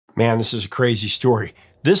Man, this is a crazy story.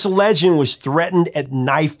 This legend was threatened at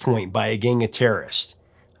knife point by a gang of terrorists.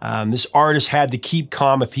 This artist had to keep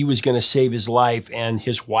calm if he was going to save his life and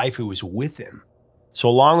his wife who was with him. So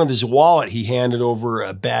along with his wallet, he handed over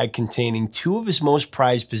a bag containing two of his most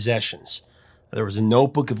prized possessions. There was a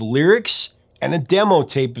notebook of lyrics and a demo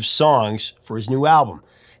tape of songs for his new album,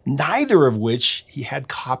 neither of which he had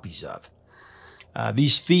copies of.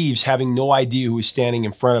 These thieves, having no idea who was standing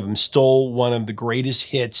in front of them, stole one of the greatest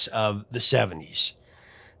hits of the 70s.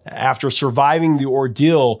 After surviving the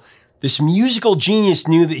ordeal, this musical genius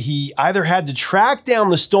knew that he either had to track down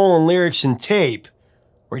the stolen lyrics and tape,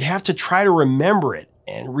 or he'd have to try to remember it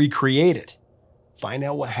and recreate it. Find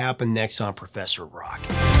out what happened next on Professor of Rock.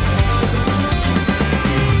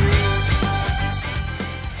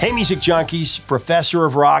 Hey music junkies, Professor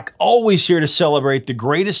of Rock, always here to celebrate the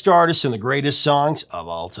greatest artists and the greatest songs of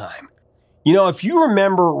all time. You know, if you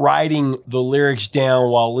remember writing the lyrics down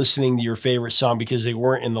while listening to your favorite song because they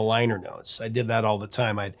weren't in the liner notes, I did that all the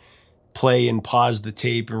time. I'd play and pause the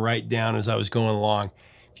tape and write down as I was going along.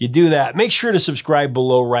 If you do that, make sure to subscribe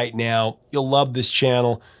below right now. You'll love this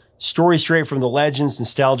channel. Stories straight from the legends,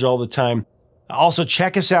 nostalgia all the time. Also,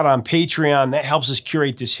 check us out on Patreon. That helps us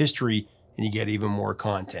curate this history and you get even more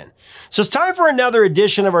content. So it's time for another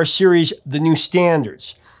edition of our series, The New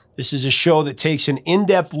Standards. This is a show that takes an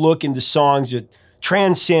in-depth look into songs that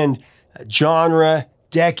transcend genre,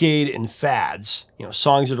 decade, and fads. You know,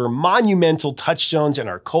 songs that are monumental touchstones in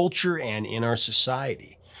our culture and in our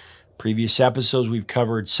society. Previous episodes, we've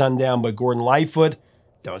covered Sundown by Gordon Lightfoot,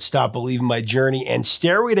 Don't Stop Believin by Journey, and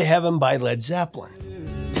Stairway to Heaven by Led Zeppelin.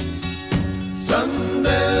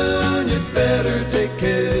 Sundown, you better take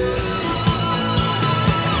care.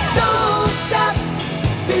 Don't stop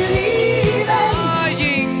believing.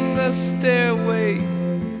 Flying the stairway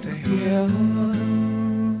to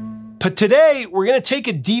heaven. But today, we're going to take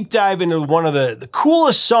a deep dive into one of the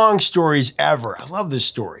coolest song stories ever. I love this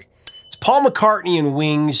story. It's Paul McCartney and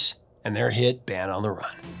Wings and their hit, Band on the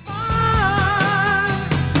Run.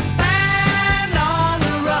 Band on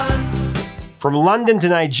the run. From London to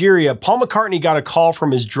Nigeria, Paul McCartney got a call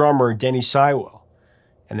from his drummer, Denny Seiwell,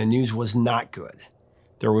 and the news was not good.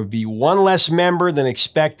 There would be one less member than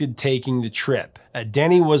expected taking the trip.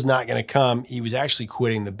 Denny was not going to come. He was actually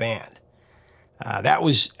quitting the band. That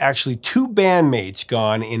was actually two bandmates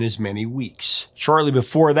gone in as many weeks. Shortly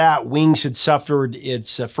before that, Wings had suffered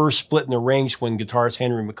its first split in the ranks when guitarist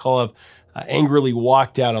Henry McCullough angrily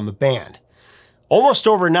walked out on the band. Almost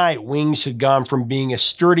overnight, Wings had gone from being a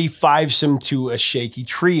sturdy fivesome to a shaky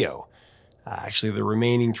trio. Actually, the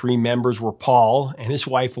remaining three members were Paul and his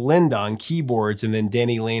wife Linda on keyboards, and then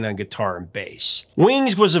Denny Lane on guitar and bass.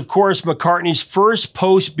 Wings was, of course, McCartney's first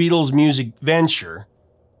post-Beatles music venture,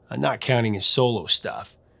 not counting his solo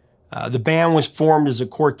stuff. The band was formed as a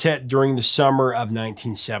quartet during the summer of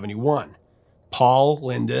 1971. Paul,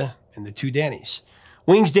 Linda, and the two Dennys.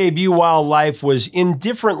 Wings' debut, Wild Life, was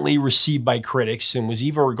indifferently received by critics and was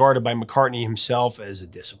even regarded by McCartney himself as a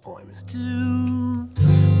disappointment.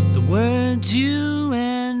 The words you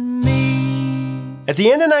and me. At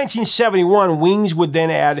the end of 1971, Wings would then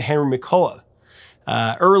add Henry McCullough.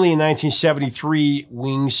 Early in 1973,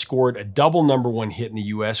 Wings scored a double #1 hit in the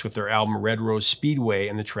US with their album Red Rose Speedway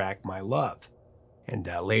and the track My Love. And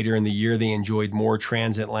later in the year, they enjoyed more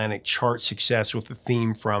transatlantic chart success with the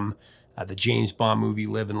theme from the James Bond movie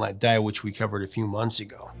Live and Let Die, which we covered a few months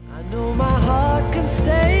ago. I know my heart can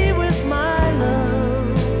stay with my love.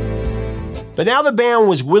 But now the band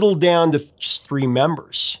was whittled down to just three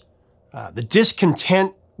members. The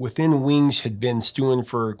discontent within Wings had been stewing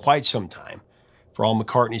for quite some time. For all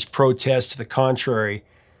McCartney's protests to the contrary,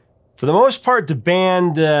 for the most part, the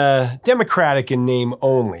band, democratic in name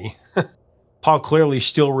only. Paul clearly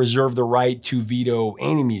still reserved the right to veto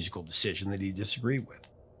any musical decision that he disagreed with.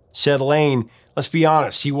 Said Lane, let's be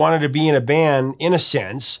honest, he wanted to be in a band, in a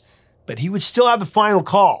sense, but he would still have the final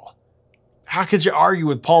call. How could you argue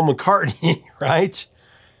with Paul McCartney, right?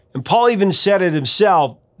 And Paul even said it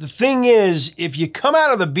himself. The thing is, if you come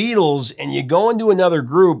out of the Beatles and you go into another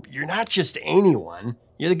group, you're not just anyone,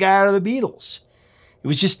 you're the guy out of the Beatles. It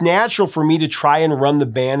was just natural for me to try and run the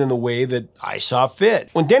band in the way that I saw fit.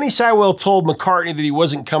 When Denny Seiwell told McCartney that he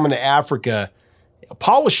wasn't coming to Africa,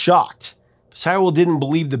 Paul was shocked. Seiwell didn't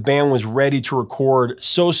believe the band was ready to record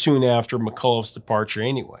so soon after McCullough's departure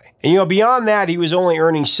anyway. And you know, beyond that, he was only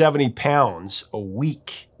earning £70 a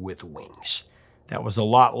week with Wings. That was a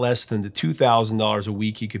lot less than the $2,000 a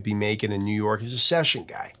week he could be making in New York as a session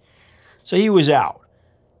guy. So he was out.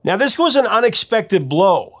 Now this was an unexpected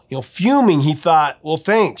blow. You know, fuming, he thought, well,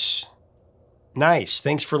 thanks. Nice,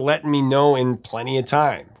 thanks for letting me know in plenty of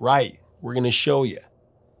time. Right, we're gonna show you.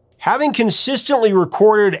 Having consistently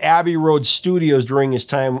recorded at Abbey Road Studios during his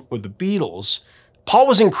time with the Beatles, Paul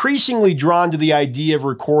was increasingly drawn to the idea of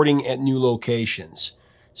recording at new locations.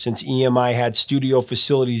 Since EMI had studio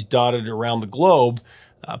facilities dotted around the globe,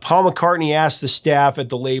 Paul McCartney asked the staff at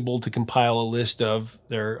the label to compile a list of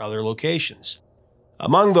their other locations.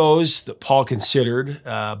 Among those that Paul considered,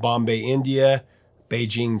 Bombay, India,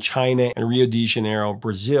 Beijing, China, and Rio de Janeiro,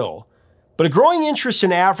 Brazil. But a growing interest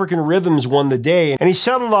in African rhythms won the day, and he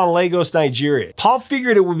settled on Lagos, Nigeria. Paul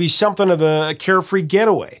figured it would be something of a carefree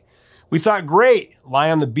getaway. We thought, great, lie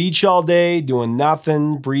on the beach all day, doing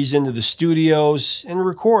nothing, breeze into the studios, and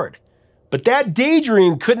record. But that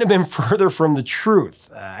daydream couldn't have been further from the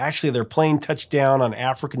truth. Actually, their plane touched down on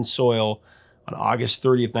African soil on August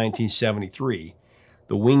 30th, 1973.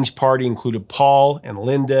 The Wings party included Paul and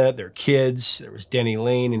Linda, their kids, there was Denny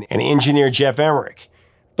Lane, and engineer Jeff Emmerich.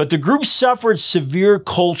 But the group suffered severe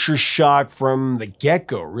culture shock from the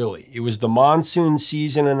get-go, really. It was the monsoon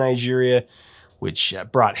season in Nigeria, which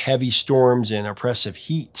brought heavy storms and oppressive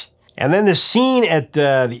heat. And then the scene at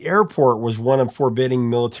the airport was one of forbidding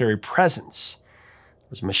military presence.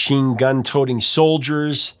 There was machine gun-toting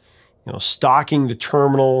soldiers, stalking the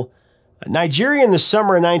terminal. Nigeria in the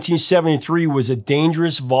summer of 1973 was a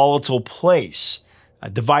dangerous, volatile place.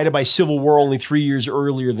 Divided by civil war only 3 years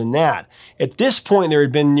earlier than that. At this point, there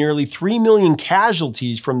had been nearly 3 million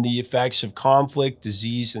casualties from the effects of conflict,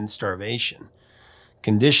 disease, and starvation.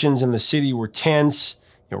 Conditions in the city were tense,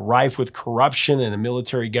 rife with corruption and a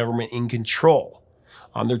military government in control.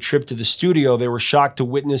 On their trip to the studio, they were shocked to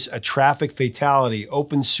witness a traffic fatality,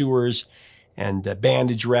 open sewers, and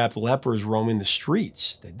bandage-wrapped lepers roaming the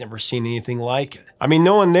streets. They'd never seen anything like it. I mean,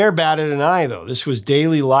 no one there batted an eye, though. This was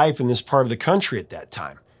daily life in this part of the country at that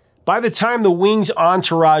time. By the time the Wings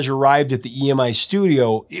entourage arrived at the EMI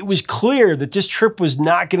studio, it was clear that this trip was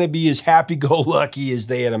not going to be as happy-go-lucky as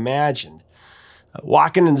they had imagined.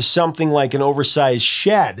 Walking into something like an oversized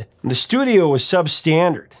shed, the studio was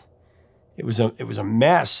substandard. It was a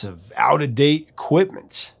mess of out-of-date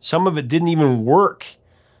equipment. Some of it didn't even work.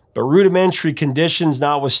 But rudimentary conditions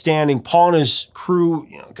notwithstanding, Paul and his crew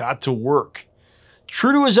got to work.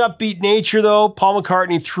 True to his upbeat nature, though, Paul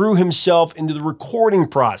McCartney threw himself into the recording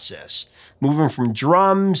process, moving from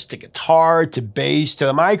drums to guitar to bass to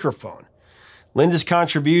the microphone. Linda's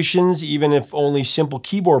contributions, even if only simple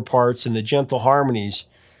keyboard parts and the gentle harmonies,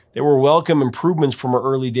 they were welcome improvements from her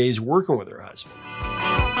early days working with her husband.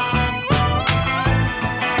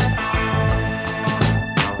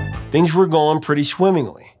 Things were going pretty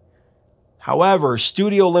swimmingly. However,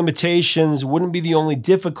 studio limitations wouldn't be the only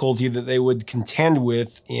difficulty that they would contend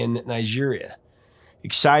with in Nigeria.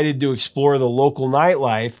 Excited to explore the local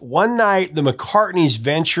nightlife, one night the McCartneys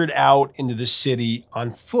ventured out into the city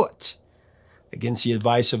on foot, against the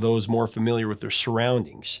advice of those more familiar with their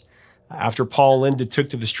surroundings. After Paul and Linda took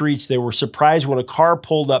to the streets, they were surprised when a car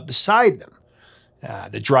pulled up beside them.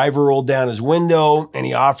 The driver rolled down his window and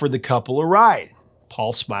he offered the couple a ride.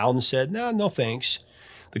 Paul smiled and said, no thanks.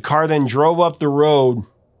 The car then drove up the road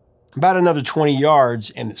about another 20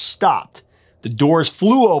 yards and it stopped. The doors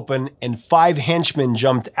flew open and 5 henchmen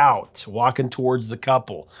jumped out, walking towards the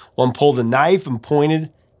couple. One pulled a knife and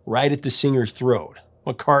pointed right at the singer's throat.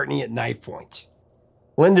 McCartney at knife point.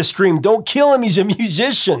 Linda screamed, "Don't kill him, he's a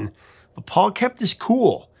musician." But Paul kept his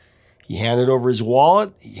cool. He handed over his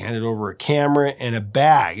wallet, he handed over a camera and a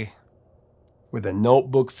bag with a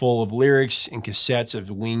notebook full of lyrics and cassettes of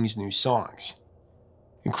Wings' new songs,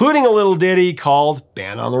 including a little ditty called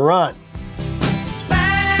Band on the Run.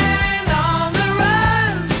 Band on the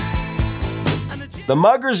run. The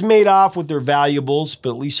muggers made off with their valuables,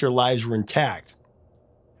 but at least their lives were intact.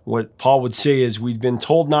 What Paul would say is, we'd been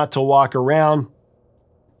told not to walk around,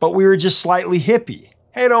 but we were just slightly hippie.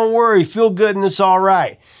 Hey, don't worry, feel good and it's all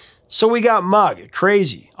right. So we got mugged,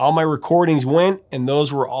 crazy. All my recordings went, and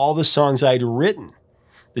those were all the songs I'd written.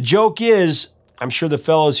 The joke is, I'm sure the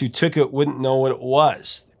fellows who took it wouldn't know what it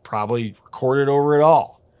was. They probably recorded over it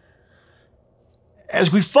all.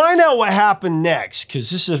 As we find out what happened next, because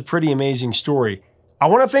this is a pretty amazing story, I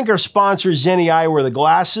want to thank our sponsor, Zenni Eyewear, the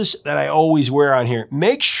glasses that I always wear on here.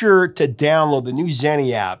 Make sure to download the new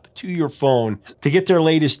Zenni app to your phone to get their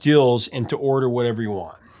latest deals and to order whatever you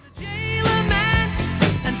want.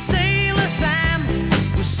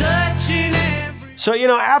 So,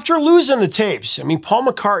 after losing the tapes, Paul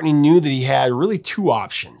McCartney knew that he had really 2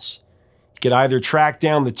 options. He could either track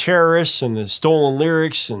down the terrorists and the stolen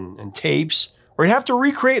lyrics and tapes, or he'd have to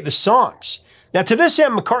recreate the songs. Now, to this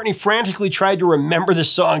end, McCartney frantically tried to remember the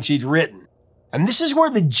songs he'd written. And this is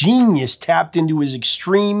where the genius tapped into his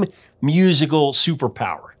extreme musical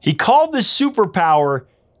superpower. He called this superpower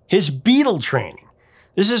his Beatle training.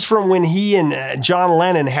 This is from when he and John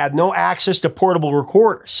Lennon had no access to portable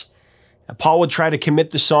recorders. Paul would try to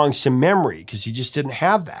commit the songs to memory because he just didn't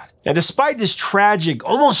have that. Now, despite this tragic,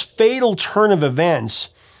 almost fatal turn of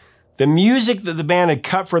events, the music that the band had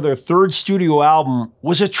cut for their third studio album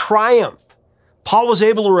was a triumph. Paul was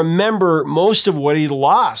able to remember most of what he'd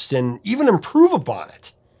lost and even improve upon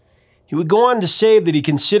it. He would go on to say that he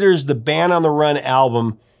considers the Band on the Run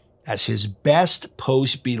album as his best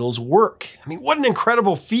post-Beatles work. I mean, what an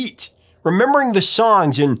incredible feat. Remembering the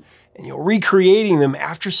songs and recreating them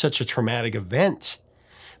after such a traumatic event.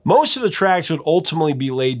 Most of the tracks would ultimately be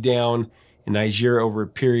laid down in Nigeria over a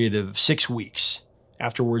period of 6 weeks.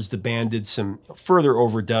 Afterwards, the band did some further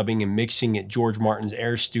overdubbing and mixing at George Martin's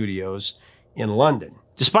Air Studios in London.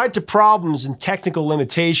 Despite the problems and technical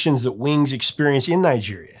limitations that Wings experienced in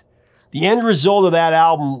Nigeria, the end result of that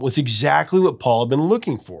album was exactly what Paul had been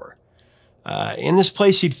looking for. In this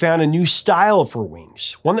place, he'd found a new style for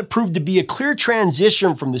Wings, one that proved to be a clear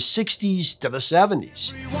transition from the 60s to the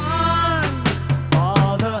 70s.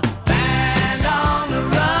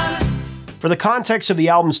 For the context of the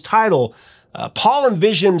album's title, Paul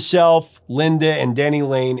envisioned himself, Linda, and Denny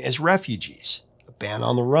Laine as refugees, a band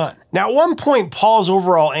on the run. Now, at one point, Paul's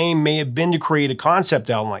overall aim may have been to create a concept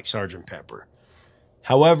album like Sgt. Pepper.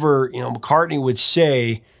 However, McCartney would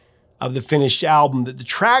say of the finished album that the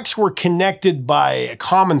tracks were connected by a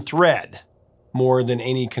common thread more than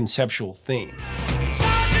any conceptual theme.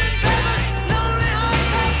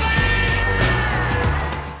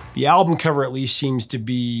 The album cover at least seems to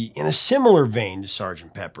be in a similar vein to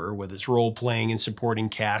Sgt. Pepper, with its role-playing and supporting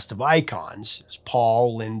cast of icons. It's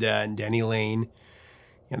Paul, Linda, and Denny Laine.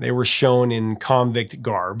 They were shown in convict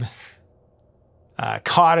garb,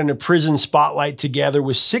 caught in a prison spotlight together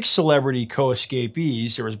with 6 celebrity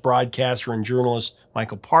co-escapees. There was broadcaster and journalist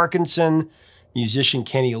Michael Parkinson, musician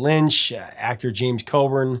Kenny Lynch, actor James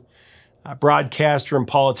Coburn, broadcaster and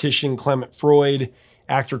politician Clement Freud,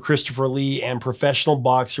 actor Christopher Lee, and professional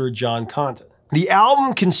boxer John Compton. The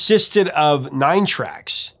album consisted of 9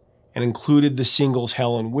 tracks and included the singles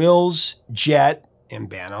Hell on Wheels, Jet, and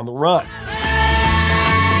Band on the Run.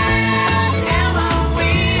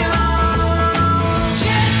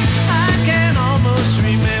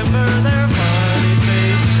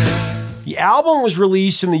 The album was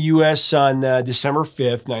released in the US on December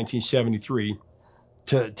 5th, 1973,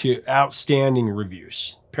 to outstanding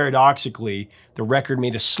reviews. Paradoxically, the record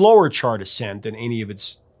made a slower chart ascent than any of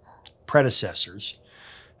its predecessors.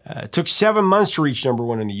 It took 7 months to reach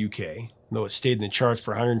 #1 in the UK, though it stayed in the charts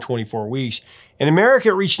for 124 weeks. In America,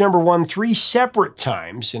 it reached #1 3 separate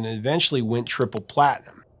times and eventually went triple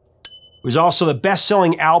platinum. It was also the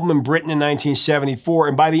best-selling album in Britain in 1974,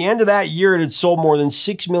 and by the end of that year, it had sold more than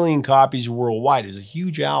 6 million copies worldwide. It was a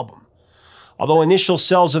huge album. Although initial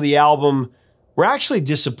sales of the album were actually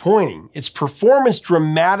disappointing, its performance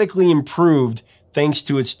dramatically improved thanks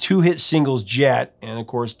to its 2 hit singles, Jet, and of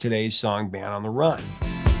course today's song, Band on the Run.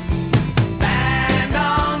 Band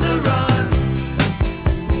on the Run.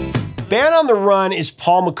 Band on the Run is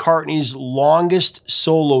Paul McCartney's longest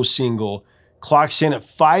solo single, clocks in at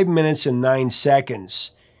 5 minutes and 9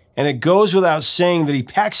 seconds. And it goes without saying that he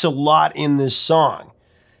packs a lot in this song.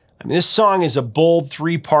 I mean, this song is a bold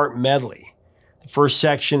 3-part medley. The first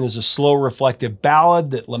section is a slow, reflective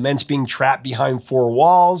ballad that laments being trapped behind 4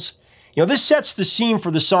 walls. This sets the scene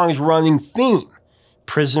for the song's running theme,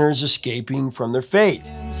 prisoners escaping from their fate.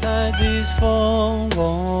 Inside these 4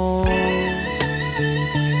 walls.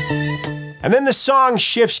 And then the song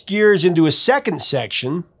shifts gears into a second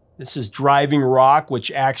section. This is driving rock,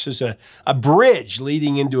 which acts as a bridge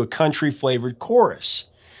leading into a country-flavored chorus,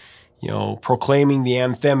 proclaiming the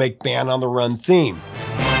anthemic Band on the Run theme.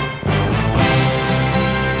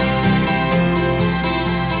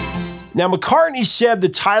 Now, McCartney said the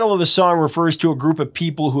title of the song refers to a group of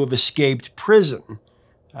people who have escaped prison.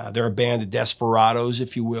 They're a band of desperados,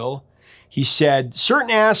 if you will. He said,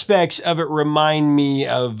 certain aspects of it remind me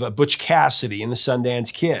of Butch Cassidy and the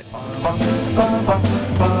Sundance Kid.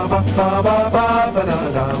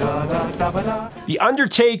 The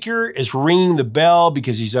Undertaker is ringing the bell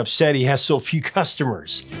because he's upset he has so few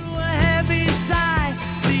customers.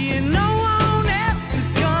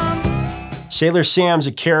 Sailor Sam's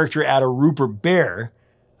a character out of Rupert Bear,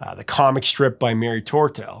 the comic strip by Mary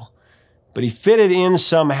Tortel, but he fitted in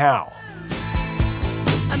somehow.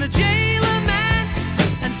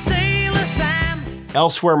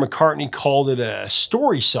 Elsewhere, McCartney called it a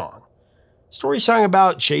story song. Story song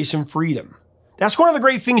about chasing freedom. That's one of the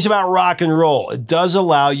great things about rock and roll. It does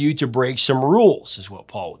allow you to break some rules, is what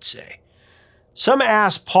Paul would say. Some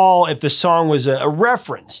asked Paul if the song was a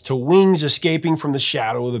reference to Wings escaping from the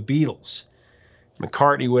shadow of the Beatles.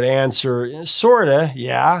 McCartney would answer, sorta,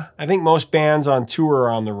 yeah. I think most bands on tour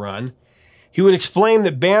are on the run. He would explain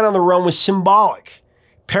that Band on the Run was symbolic.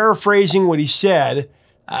 Paraphrasing what he said,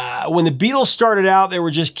 when the Beatles started out, they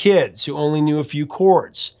were just kids who only knew a few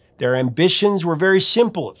chords. Their ambitions were very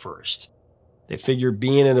simple at first. They figured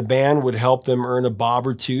being in a band would help them earn a bob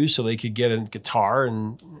or two so they could get a guitar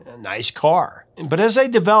and a nice car. But as they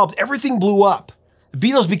developed, everything blew up. The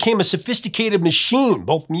Beatles became a sophisticated machine,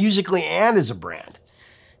 both musically and as a brand.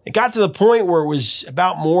 It got to the point where it was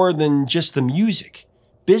about more than just the music.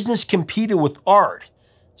 Business competed with art.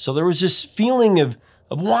 So there was this feeling of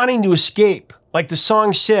wanting to escape. Like the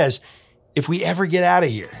song says, if we ever get out of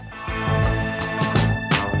here.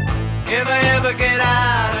 If I ever get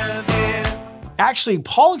out of here. Actually,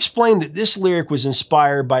 Paul explained that this lyric was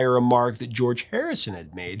inspired by a remark that George Harrison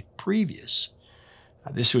had made previous.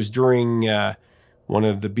 This was during one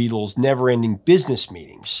of the Beatles' never-ending business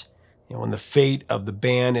meetings, when the fate of the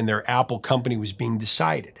band and their Apple company was being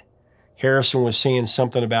decided. Harrison was saying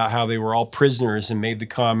something about how they were all prisoners and made the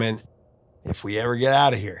comment, if we ever get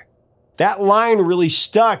out of here. That line really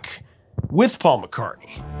stuck with Paul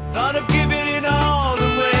McCartney. Thought of giving it all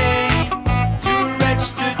away to a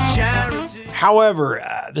registered charity. However,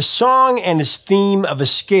 the song and its theme of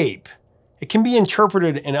escape, it can be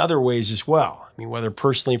interpreted in other ways as well. I mean, whether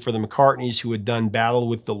personally for the McCartneys who had done battle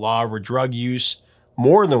with the law or drug use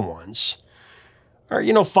more than once, or,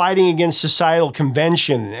 fighting against societal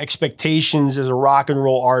convention and expectations as a rock and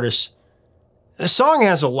roll artist. The song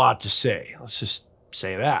has a lot to say. Let's just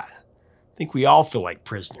say that. I think we all feel like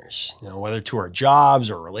prisoners, whether to our jobs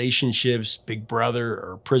or relationships, Big Brother,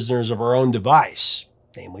 or prisoners of our own device,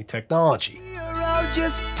 namely technology. We are all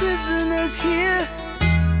just prisoners here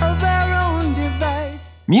of our own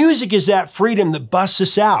device. Music is that freedom that busts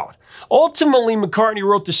us out. Ultimately, McCartney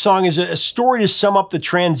wrote the song as a story to sum up the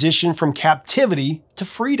transition from captivity to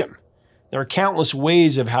freedom. There are countless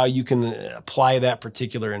ways of how you can apply that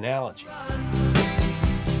particular analogy.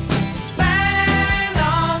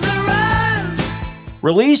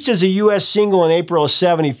 Released as a U.S. single in April of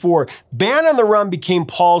 '74, Band on the Run became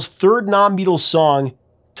Paul's third non-Beatles song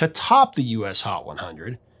to top the U.S. Hot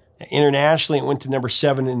 100. Internationally, it went to number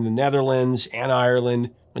 7 in the Netherlands and Ireland,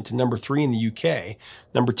 went to number 3 in the UK,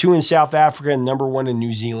 number 2 in South Africa, and number 1 in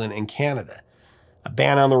New Zealand and Canada.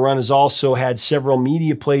 Band on the Run has also had several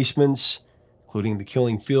media placements, including The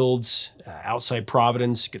Killing Fields, Outside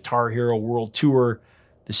Providence, Guitar Hero World Tour,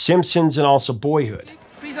 The Simpsons, and also Boyhood.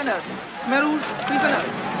 Prisoners, Khmerus, prisoners.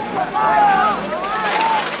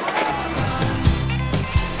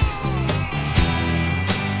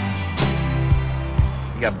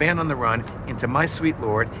 You got Band on the Run, into My Sweet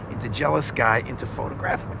Lord, into Jealous Guy, into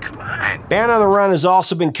Photograph. Come on. Band on the Run has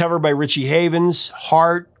also been covered by Richie Havens,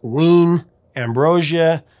 Heart, Ween,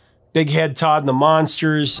 Ambrosia, Big Head Todd and the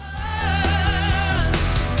Monsters.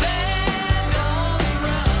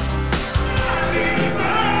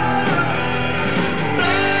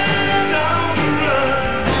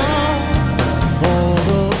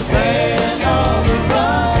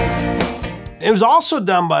 It was also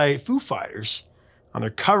done by Foo Fighters on their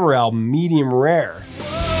cover album, Medium Rare.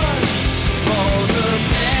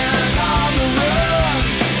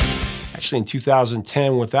 Actually, in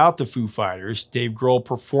 2010, without the Foo Fighters, Dave Grohl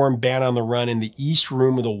performed Band on the Run in the East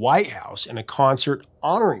Room of the White House in a concert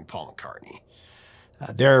honoring Paul McCartney.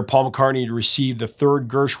 There, Paul McCartney received the 3rd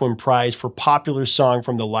Gershwin Prize for Popular Song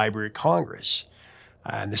from the Library of Congress.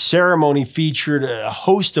 And the ceremony featured a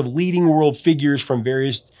host of leading world figures from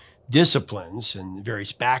various disciplines and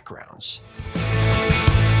various backgrounds.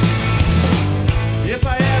 If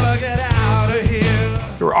I ever get out of here.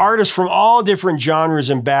 There were artists from all different genres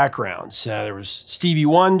and backgrounds. There was Stevie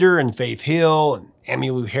Wonder and Faith Hill and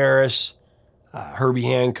Emmylou Harris, Herbie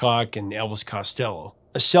Hancock, and Elvis Costello,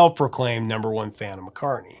 a self-proclaimed #1 fan of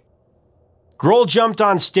McCartney. Grohl jumped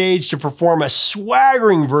on stage to perform a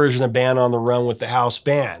swaggering version of Band on the Run with the house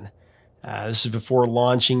band. This is before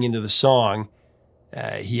launching into the song.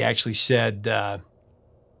 He actually said, I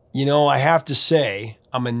have to say,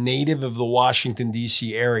 I'm a native of the Washington,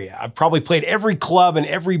 D.C. area. I've probably played every club and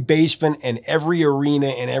every basement and every arena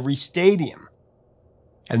and every stadium.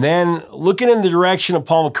 And then, looking in the direction of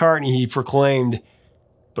Paul McCartney, he proclaimed,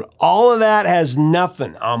 but all of that has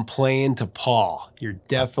nothing on playing to Paul. You're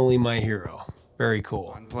definitely my hero. Very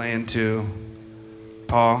cool. I'm playing to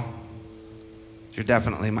Paul. You're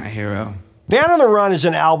definitely my hero. Band on the Run is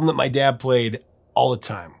an album that my dad played all the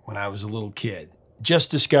time when I was a little kid,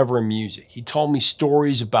 just discovering music. He told me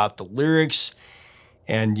stories about the lyrics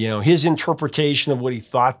and, his interpretation of what he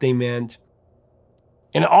thought they meant.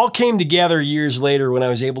 And it all came together years later when I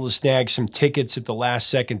was able to snag some tickets at the last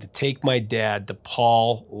second to take my dad to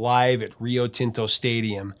Paul live at Rio Tinto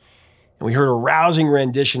Stadium. And we heard a rousing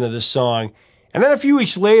rendition of this song. And then a few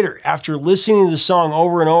weeks later, after listening to the song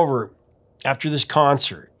over and over after this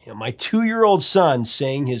concert, my 2-year-old son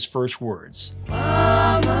sang his first words.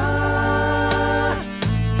 Mama,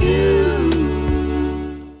 you.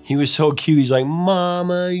 He was so cute. He's like,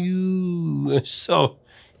 Mama, you. So,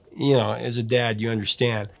 as a dad, you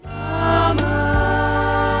understand. Mama,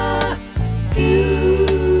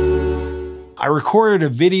 you. I recorded a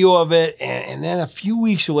video of it, and then a few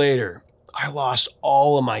weeks later, I lost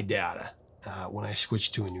all of my data when I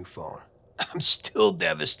switched to a new phone. I'm still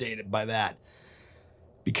devastated by that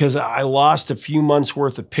because I lost a few months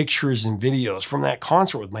worth of pictures and videos from that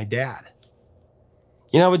concert with my dad.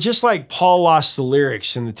 But just like Paul lost the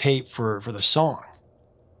lyrics and the tape for the song,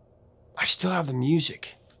 I still have the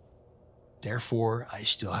music. Therefore, I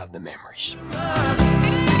still have the memories.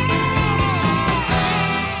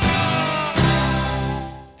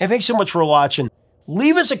 Hey, thanks so much for watching.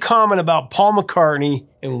 Leave us a comment about Paul McCartney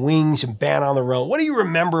and Wings and Band on the Run. What do you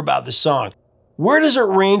remember about the song? Where does it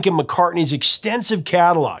rank in McCartney's extensive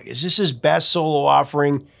catalog? Is this his best solo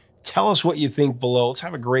offering? Tell us what you think below. Let's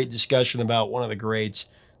have a great discussion about one of the greats,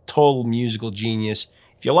 total musical genius.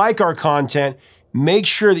 If you like our content, make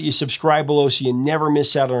sure that you subscribe below so you never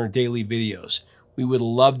miss out on our daily videos. We would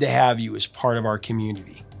love to have you as part of our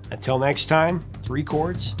community. Until next time, 3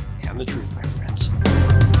 chords and the truth, my friends.